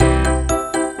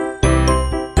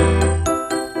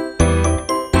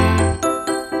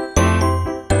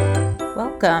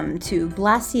Welcome to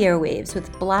Blast the Airwaves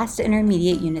with Blast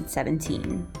Intermediate Unit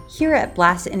 17. Here at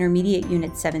Blast Intermediate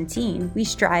Unit 17, we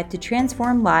strive to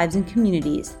transform lives and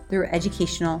communities through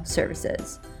educational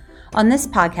services. On this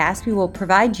podcast, we will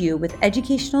provide you with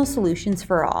educational solutions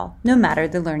for all, no matter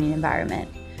the learning environment.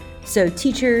 So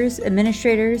teachers,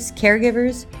 administrators,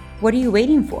 caregivers, what are you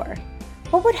waiting for?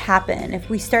 What would happen if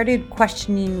we started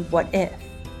questioning what if?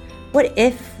 What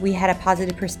if we had a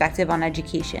positive perspective on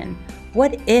education?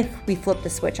 What if we flipped the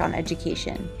switch on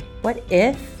education? What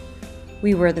if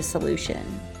we were the solution?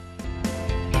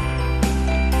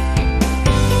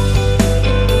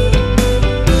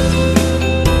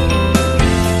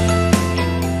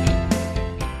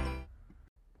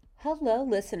 Hello,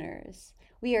 listeners.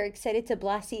 We are excited to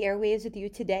blast the airwaves with you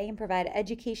today and provide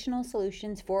educational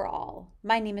solutions for all.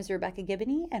 My name is Rebecca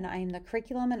Gibney, and I am the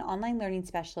Curriculum and Online Learning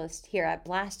Specialist here at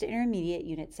Blast Intermediate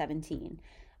Unit 17.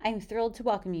 I am thrilled to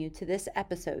welcome you to this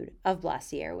episode of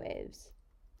Blast the Airwaves.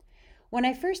 When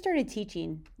I first started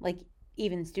teaching, like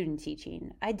even student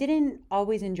teaching, I didn't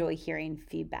always enjoy hearing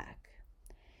feedback.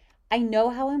 I know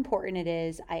how important it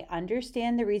is. I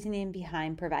understand the reasoning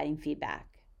behind providing feedback.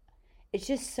 It's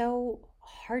just so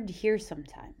hard to hear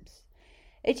sometimes.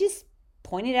 It just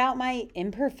pointed out my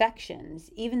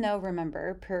imperfections, even though,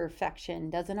 remember,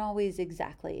 perfection doesn't always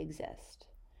exactly exist.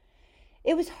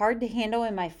 It was hard to handle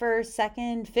in my first,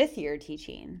 second, fifth year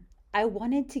teaching. I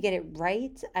wanted to get it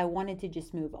right. I wanted to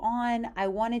just move on. I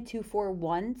wanted to, for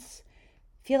once,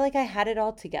 feel like I had it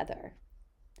all together.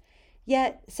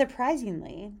 Yet,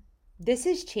 surprisingly, this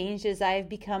has changed as I have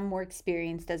become more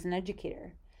experienced as an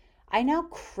educator. I now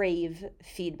crave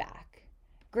feedback.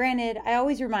 Granted, I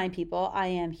always remind people I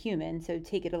am human, so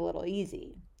take it a little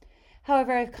easy.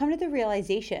 However, I've come to the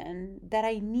realization that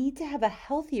I need to have a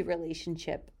healthy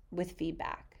relationship with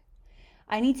feedback.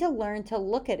 I need to learn to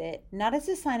look at it not as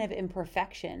a sign of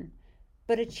imperfection,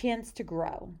 but a chance to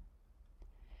grow.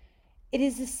 It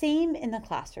is the same in the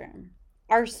classroom.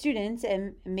 Our students,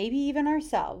 and maybe even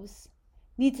ourselves,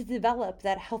 need to develop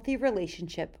that healthy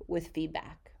relationship with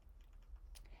feedback.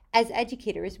 As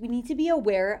educators, we need to be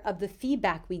aware of the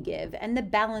feedback we give and the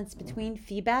balance between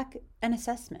feedback and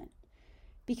assessment,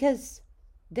 because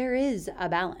there is a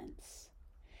balance.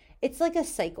 It's like a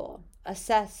cycle.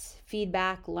 Assess,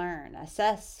 feedback, learn.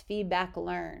 Assess, feedback,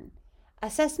 learn.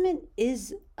 Assessment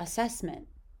is assessment.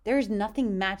 There is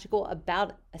nothing magical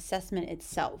about assessment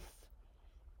itself.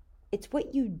 It's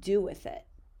what you do with it.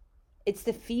 It's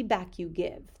the feedback you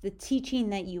give, the teaching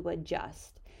that you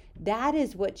adjust. That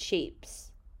is what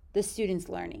shapes the student's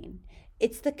learning.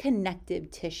 It's the connective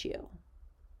tissue.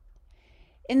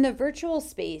 In the virtual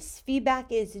space,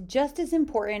 feedback is just as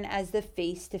important as the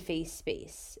face-to-face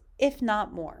space, if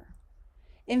not more.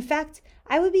 In fact,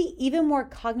 I would be even more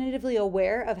cognitively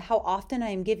aware of how often I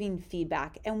am giving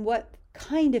feedback and what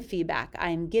kind of feedback I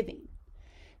am giving.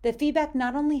 The feedback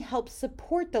not only helps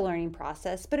support the learning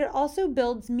process, but it also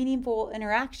builds meaningful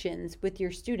interactions with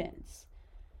your students.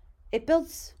 It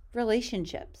builds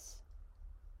relationships.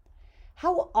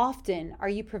 How often are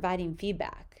you providing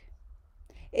feedback?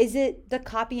 Is it the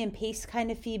copy and paste kind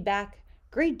of feedback?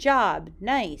 Great job,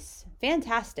 nice,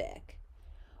 fantastic.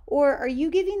 Or are you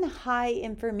giving the high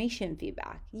information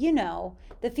feedback? You know,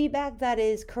 the feedback that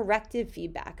is corrective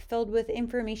feedback, filled with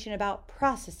information about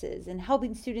processes and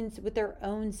helping students with their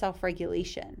own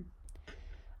self-regulation.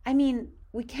 I mean,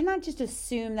 we cannot just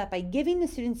assume that by giving the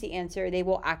students the answer, they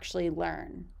will actually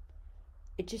learn.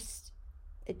 It just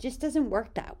doesn't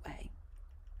work that way.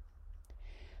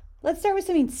 Let's start with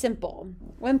something simple.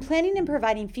 When planning and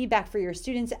providing feedback for your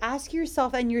students, ask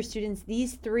yourself and your students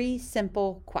these 3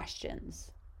 simple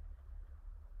questions.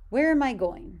 Where am I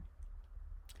going?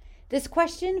 This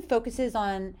question focuses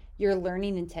on your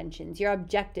learning intentions, your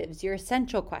objectives, your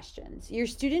essential questions. Your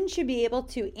students should be able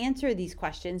to answer these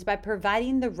questions by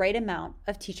providing the right amount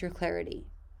of teacher clarity.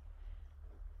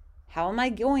 How am I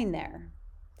going there?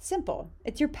 Simple.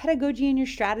 It's your pedagogy and your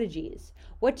strategies.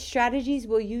 What strategies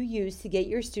will you use to get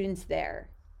your students there?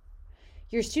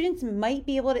 Your students might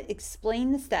be able to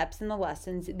explain the steps and the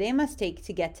lessons they must take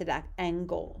to get to that end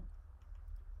goal.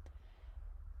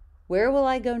 Where will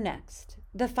I go next?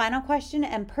 The final question,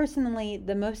 and personally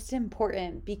the most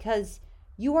important, because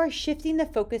you are shifting the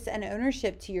focus and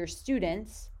ownership to your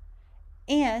students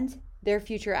and their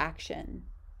future action.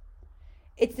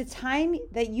 It's the time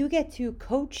that you get to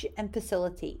coach and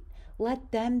facilitate.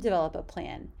 Let them develop a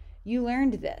plan. You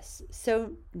learned this,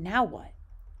 so now what?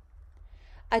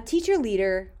 A teacher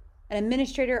leader, an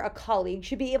administrator, a colleague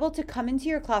should be able to come into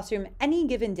your classroom any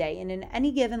given day and in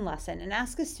any given lesson and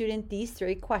ask a student these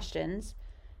 3 questions,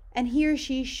 and he or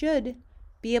she should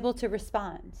be able to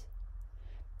respond.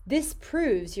 This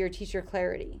proves your teacher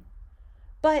clarity.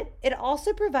 But it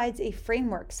also provides a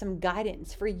framework, some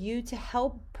guidance for you to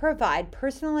help provide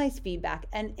personalized feedback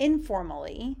and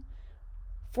informally,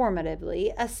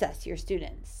 formatively assess your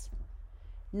students.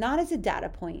 Not as a data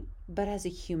point, but as a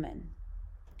human.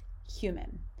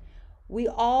 We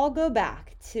all go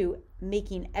back to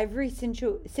making every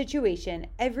situation,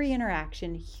 every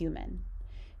interaction human.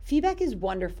 Feedback is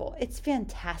wonderful. It's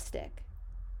fantastic.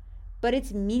 But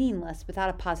it's meaningless without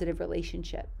a positive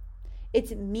relationship.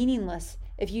 It's meaningless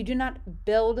if you do not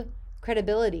build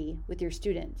credibility with your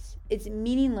students. It's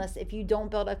meaningless if you don't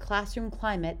build a classroom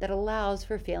climate that allows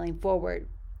for failing forward.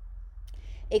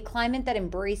 A climate that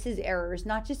embraces errors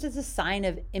not just as a sign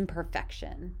of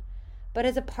imperfection, but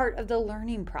as a part of the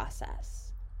learning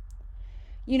process.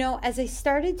 As I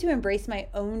started to embrace my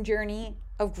own journey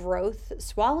of growth,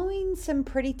 swallowing some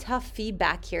pretty tough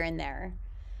feedback here and there,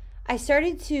 I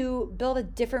started to build a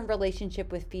different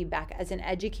relationship with feedback as an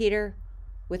educator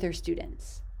with her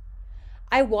students.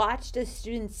 I watched as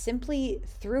students simply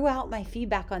threw out my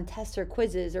feedback on tests or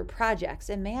quizzes or projects,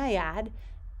 and may I add,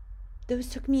 those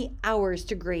took me hours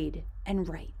to grade and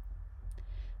write.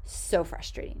 So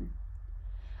frustrating.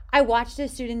 I watched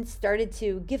as students started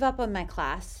to give up on my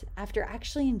class after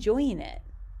actually enjoying it,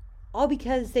 all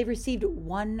because they received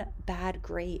one bad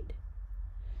grade.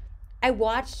 I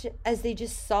watched as they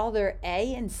just saw their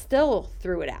A and still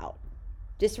threw it out,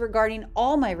 disregarding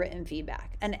all my written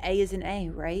feedback. An A is an A,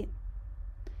 right?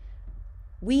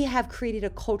 We have created a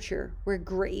culture where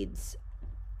grades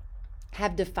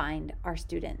have defined our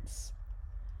students.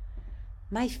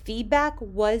 My feedback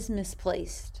was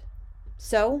misplaced.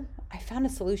 So I found a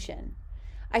solution.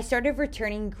 I started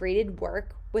returning graded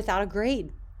work without a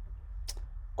grade.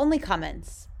 Only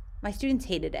comments. My students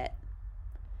hated it.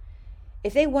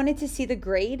 If they wanted to see the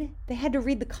grade, they had to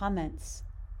read the comments.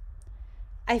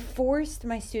 I forced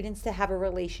my students to have a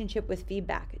relationship with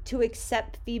feedback, to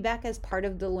accept feedback as part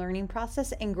of the learning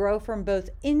process and grow from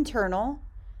both internal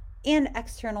and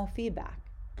external feedback.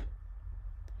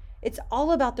 It's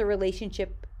all about the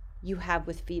relationship you have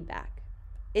with feedback.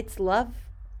 It's love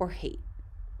or hate.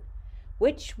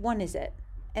 Which one is it?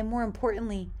 And more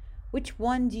importantly, which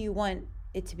one do you want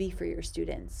it to be for your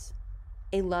students?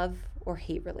 A love or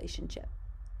hate relationship.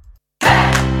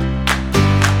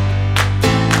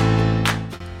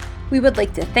 We would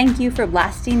like to thank you for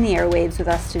blasting the airwaves with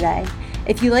us today.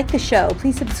 If you like the show,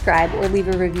 please subscribe or leave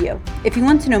a review. If you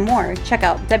want to know more, check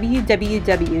out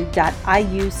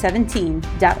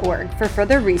www.iu17.org for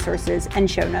further resources and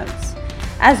show notes.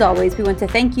 As always, we want to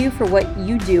thank you for what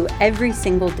you do every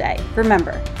single day.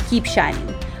 Remember, keep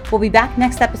shining. We'll be back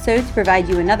next episode to provide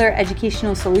you another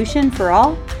educational solution for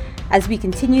all as we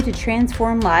continue to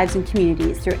transform lives and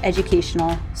communities through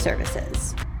educational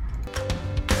services.